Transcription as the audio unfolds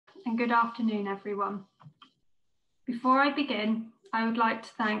good afternoon, everyone. Before I begin, I would like to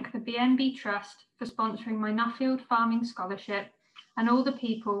thank the BNB Trust for sponsoring my Nuffield Farming Scholarship and all the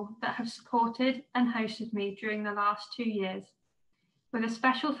people that have supported and hosted me during the last 2 years. With a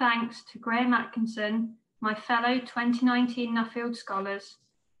special thanks to Graham Atkinson, my fellow 2019 Nuffield Scholars,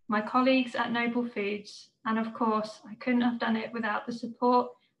 my colleagues at Noble Foods, and of course, I couldn't have done it without the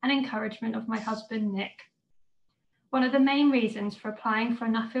support and encouragement of my husband, Nick. One of the main reasons for applying for a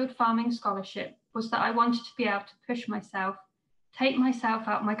Nuffield Farming Scholarship was that I wanted to be able to push myself, take myself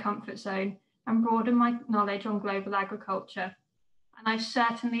out my comfort zone, and broaden my knowledge on global agriculture. And I've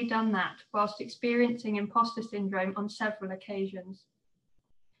certainly done that whilst experiencing imposter syndrome on several occasions.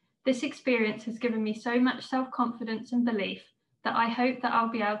 This experience has given me so much self-confidence and belief that I hope that I'll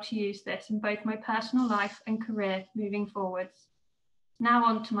be able to use this in both my personal life and career moving forwards. Now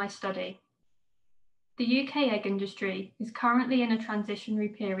on to my study. The UK egg industry is currently in a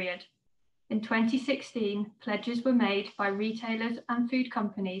transitionary period. In 2016, pledges were made by retailers and food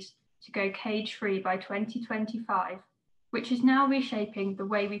companies to go cage-free by 2025, which is now reshaping the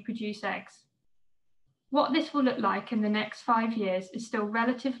way we produce eggs. What this will look like in the next 5 years is still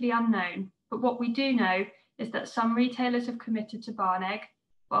relatively unknown, but what we do know is that some retailers have committed to barn egg,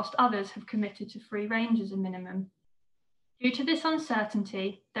 whilst others have committed to free range as a minimum. Due to this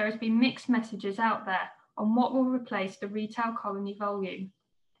uncertainty, there has been mixed messages out there on what will replace the retail colony volume.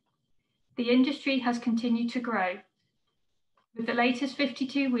 The industry has continued to grow, with the latest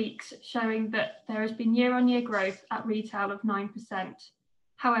 52 weeks showing that there has been year-on-year growth at retail of 9%.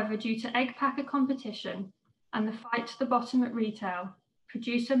 However, due to egg packer competition and the fight to the bottom at retail,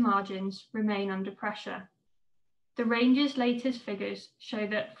 producer margins remain under pressure. The range's latest figures show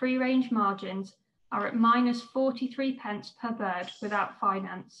that free-range margins are at -43p per bird without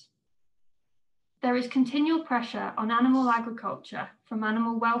finance. There is continual pressure on animal agriculture from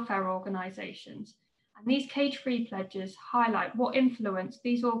animal welfare organisations, and these cage-free pledges highlight what influence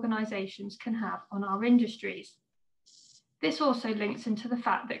these organisations can have on our industries. This also links into the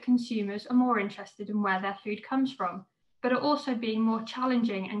fact that consumers are more interested in where their food comes from, but are also being more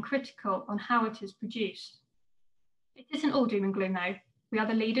challenging and critical on how it is produced. It isn't all doom and gloom though. We are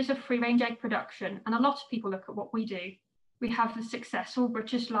the leaders of free-range egg production, and a lot of people look at what we do. We have the successful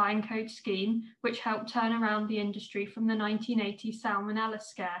British Lion Code scheme, which helped turn around the industry from the 1980 salmonella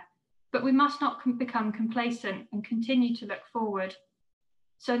scare. But we must not become complacent and continue to look forward.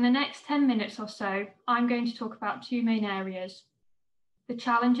 So in the next 10 minutes or so, I'm going to talk about 2 main areas: the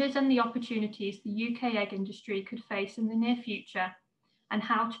challenges and the opportunities the UK egg industry could face in the near future, and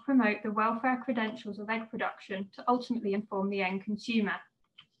how to promote the welfare credentials of egg production to ultimately inform the end consumer.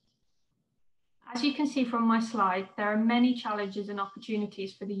 As you can see from my slide, there are many challenges and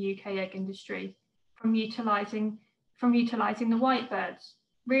opportunities for the UK egg industry, from utilising the white birds,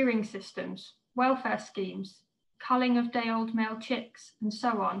 rearing systems, welfare schemes, culling of day-old male chicks, and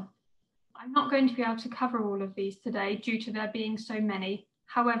so on. I'm not going to be able to cover all of these today due to there being so many.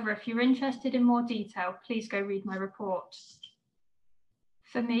 However, if you're interested in more detail, please go read my report.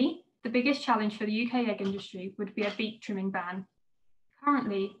 For me, the biggest challenge for the UK egg industry would be a beak trimming ban.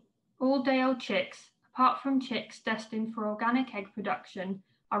 Currently, all day-old chicks, apart from chicks destined for organic egg production,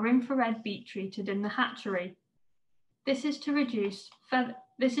 are infrared beak treated in the hatchery. This is to reduce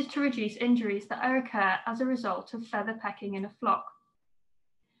injuries that occur as a result of feather pecking in a flock.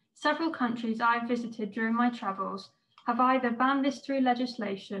 Several countries I've visited during my travels have either banned this through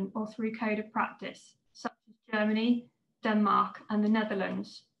legislation or through code of practice, such as Germany, Denmark, and the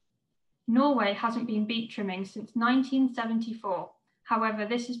Netherlands. Norway hasn't been beak trimming since 1974. However,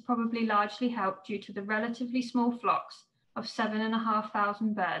 this is probably largely helped due to the relatively small flocks of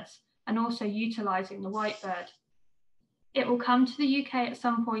 7,500 birds and also utilising the white bird. It will come to the UK at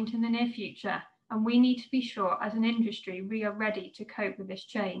some point in the near future, and we need to be sure as an industry we are ready to cope with this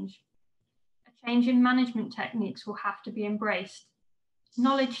change. A change in management techniques will have to be embraced.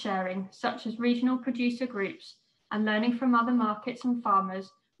 Knowledge sharing, such as regional producer groups and learning from other markets and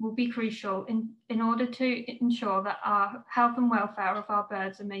farmers, will be crucial in order to ensure that our health and welfare of our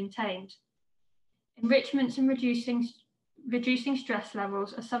birds are maintained. Enrichments and reducing stress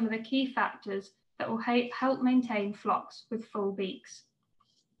levels are some of the key factors that will help maintain flocks with full beaks.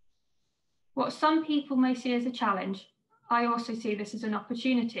 What some people may see as a challenge, I also see this as an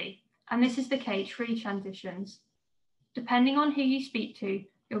opportunity, and this is the cage-free transitions. Depending on who you speak to,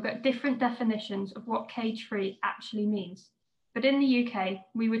 you'll get different definitions of what cage-free actually means. But in the UK,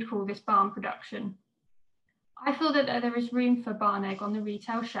 we would call this barn production. I feel that there is room for barn egg on the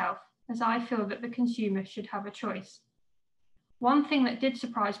retail shelf, as I feel that the consumer should have a choice. One thing that did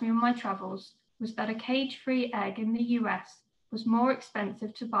surprise me on my travels was that a cage-free egg in the US was more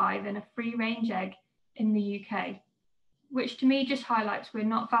expensive to buy than a free-range egg in the UK, which to me just highlights we're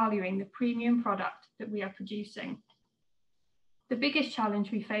not valuing the premium product that we are producing. The biggest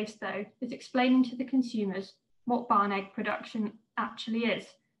challenge we face, though, is explaining to the consumers what barn egg production actually is,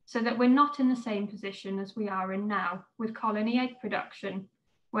 so that we're not in the same position as we are in now with colony egg production,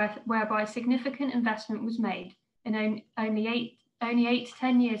 whereby significant investment was made in only 8 to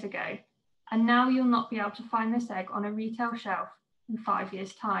 10 years ago, and now you'll not be able to find this egg on a retail shelf in 5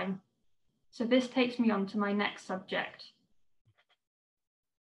 years' time. So this takes me on to my next subject.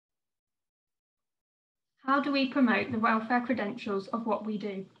 How do we promote the welfare credentials of what we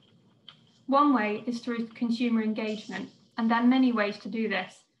do? One way is through consumer engagement, and there are many ways to do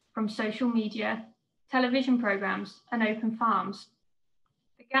this, from social media, television programs, and open farms.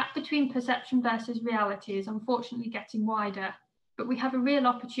 The gap between perception versus reality is unfortunately getting wider, but we have a real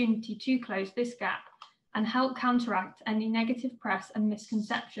opportunity to close this gap and help counteract any negative press and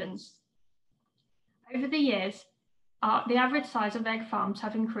misconceptions. Over the years, the average size of egg farms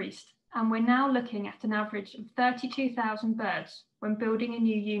have increased, and we're now looking at an average of 32,000 birds when building a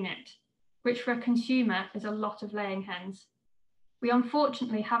new unit, which for a consumer is a lot of laying hens. We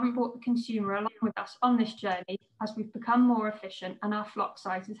unfortunately haven't brought the consumer along with us on this journey as we've become more efficient and our flock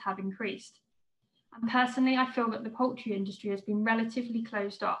sizes have increased. And personally, I feel that the poultry industry has been relatively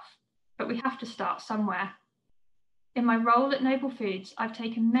closed off, but we have to start somewhere. In my role at Noble Foods, I've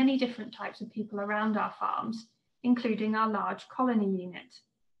taken many different types of people around our farms, including our large colony unit.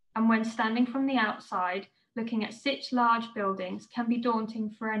 And when standing from the outside, looking at such large buildings can be daunting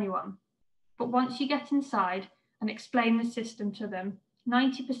for anyone. But once you get inside and explain the system to them,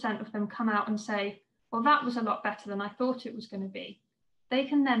 90% of them come out and say, well, that was a lot better than I thought it was going to be. They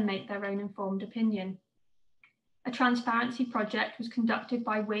can then make their own informed opinion. A transparency project was conducted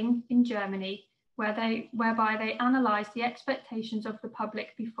by Wing in Germany, whereby they analysed the expectations of the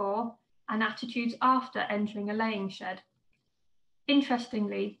public before and attitudes after entering a laying shed.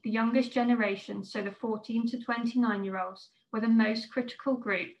 Interestingly, the youngest generation, so the 14 to 29-year-olds, were the most critical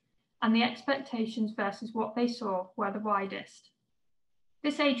group, and the expectations versus what they saw were the widest.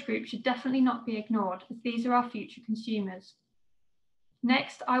 This age group should definitely not be ignored, as these are our future consumers.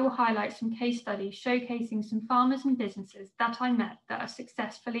 Next, I will highlight some case studies showcasing some farmers and businesses that I met that are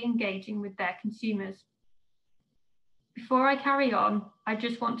successfully engaging with their consumers. Before I carry on, I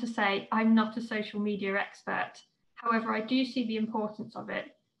just want to say I'm not a social media expert. However, I do see the importance of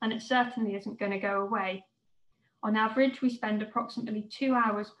it, and it certainly isn't going to go away. On average, we spend approximately 2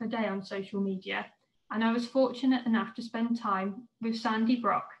 hours per day on social media, and I was fortunate enough to spend time with Sandy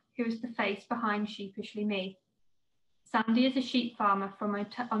Brock, who is the face behind Sheepishly Me. Sandy is a sheep farmer from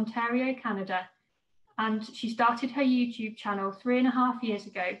Ontario, Canada, and she started her YouTube channel 3.5 years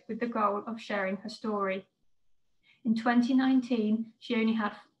ago with the goal of sharing her story. In March 2019, she only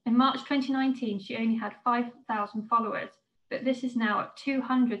had 5,000 followers, but this is now at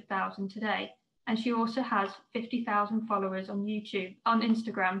 200,000 today. And she also has 50,000 followers on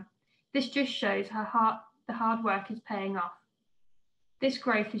Instagram. This just shows the hard work is paying off. This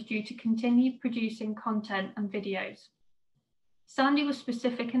growth is due to continue producing content and videos. Sandy was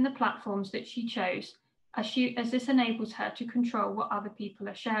specific in the platforms that she chose, as this enables her to control what other people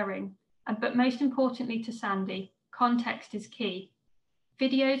are sharing. But most importantly to Sandy, context is key.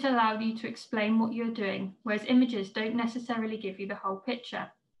 Videos allow you to explain what you're doing, whereas images don't necessarily give you the whole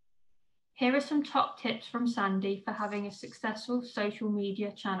picture. Here are some top tips from Sandy for having a successful social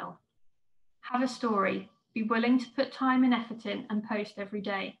media channel. Have a story. Be willing to put time and effort in and post every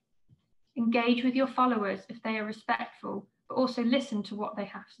day. Engage with your followers if they are respectful, but also listen to what they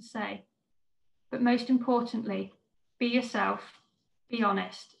have to say. But most importantly, be yourself, be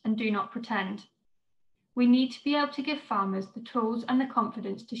honest, and do not pretend. We need to be able to give farmers the tools and the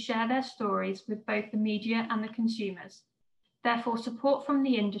confidence to share their stories with both the media and the consumers. Therefore, support from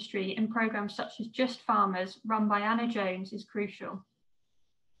the industry in programmes such as Just Farmers, run by Anna Jones, is crucial.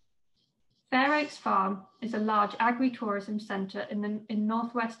 Fair Oaks Farm is a large agri-tourism centre in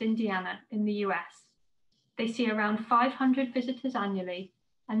northwest Indiana in the US. They see around 500 visitors annually,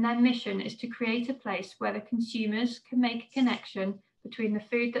 and their mission is to create a place where the consumers can make a connection between the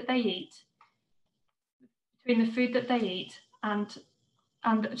food that they eat,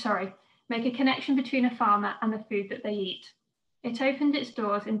 make a connection between a farmer and the food that they eat. It opened its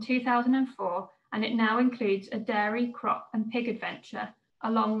doors in 2004, and it now includes a dairy, crop and pig adventure,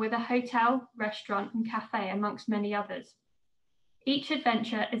 along with a hotel, restaurant and cafe, amongst many others. Each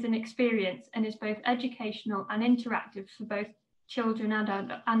adventure is an experience and is both educational and interactive for both children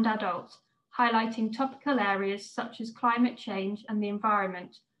and adults, highlighting topical areas such as climate change and the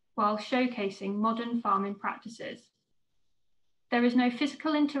environment, while showcasing modern farming practices. There is no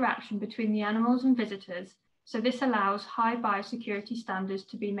physical interaction between the animals and visitors, so this allows high biosecurity standards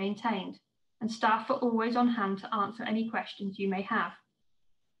to be maintained, and staff are always on hand to answer any questions you may have.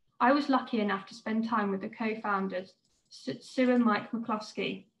 I was lucky enough to spend time with the co-founders, Sue and Mike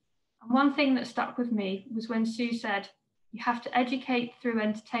McCloskey. And one thing that stuck with me was when Sue said, "You have to educate through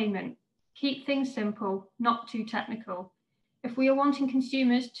entertainment. Keep things simple, not too technical. If we are wanting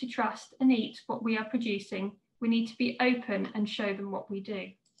consumers to trust and eat what we are producing, we need to be open and show them what we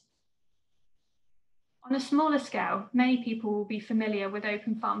do." On a smaller scale, many people will be familiar with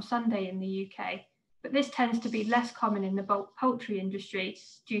Open Farm Sunday in the UK, but this tends to be less common in the bulk poultry industry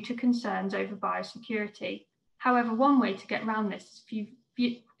due to concerns over biosecurity. However, one way to get around this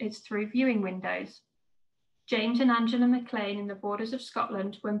is through viewing windows. James and Angela McLean in the borders of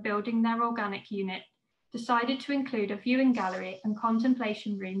Scotland, when building their organic unit, decided to include a viewing gallery and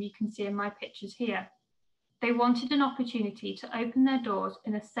contemplation room you can see in my pictures here. They wanted an opportunity to open their doors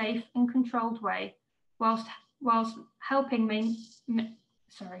in a safe and controlled way whilst helping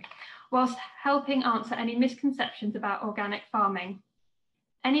answer any misconceptions about organic farming.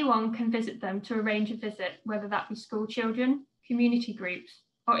 Anyone can visit them to arrange a visit, whether that be school children, community groups,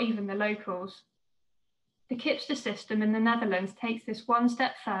 or even the locals. The Kipster system in the Netherlands takes this one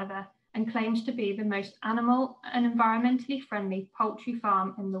step further and claims to be the most animal and environmentally friendly poultry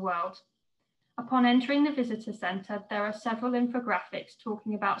farm in the world. Upon entering the visitor centre, there are several infographics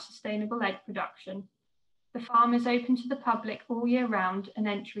talking about sustainable egg production. The farm is open to the public all year round and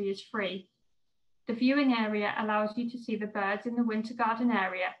entry is free. The viewing area allows you to see the birds in the winter garden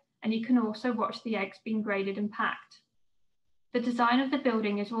area, and you can also watch the eggs being graded and packed. The design of the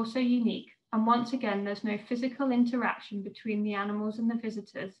building is also unique, and once again, there's no physical interaction between the animals and the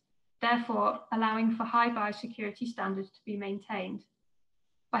visitors, therefore allowing for high biosecurity standards to be maintained.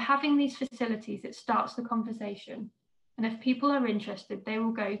 By having these facilities, it starts the conversation, and if people are interested, they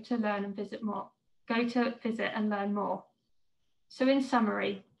will go to visit and learn more. So in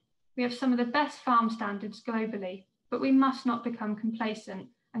summary, we have some of the best farm standards globally, but we must not become complacent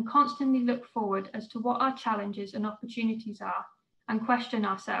and constantly look forward as to what our challenges and opportunities are and question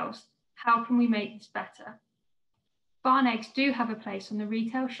ourselves, how can we make this better? Barn eggs do have a place on the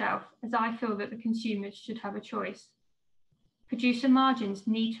retail shelf, as I feel that the consumers should have a choice. Producer margins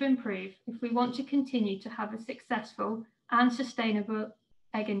need to improve if we want to continue to have a successful and sustainable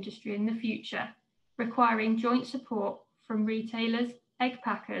egg industry in the future, requiring joint support from retailers, egg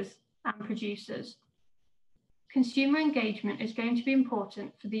packers, and producers. Consumer engagement is going to be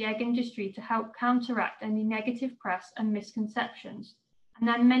important for the egg industry to help counteract any negative press and misconceptions, and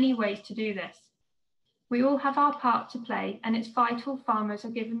there are many ways to do this. We all have our part to play, and it's vital farmers are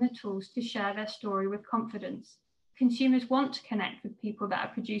given the tools to share their story with confidence. Consumers want to connect with people that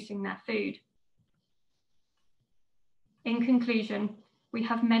are producing their food. In conclusion, we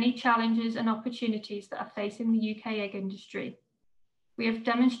have many challenges and opportunities that are facing the UK egg industry. We have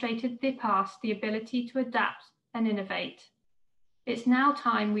demonstrated in the past the ability to adapt and innovate. It's now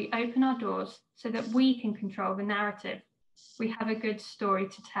time we open our doors so that we can control the narrative. We have a good story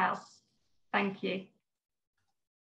to tell. Thank you.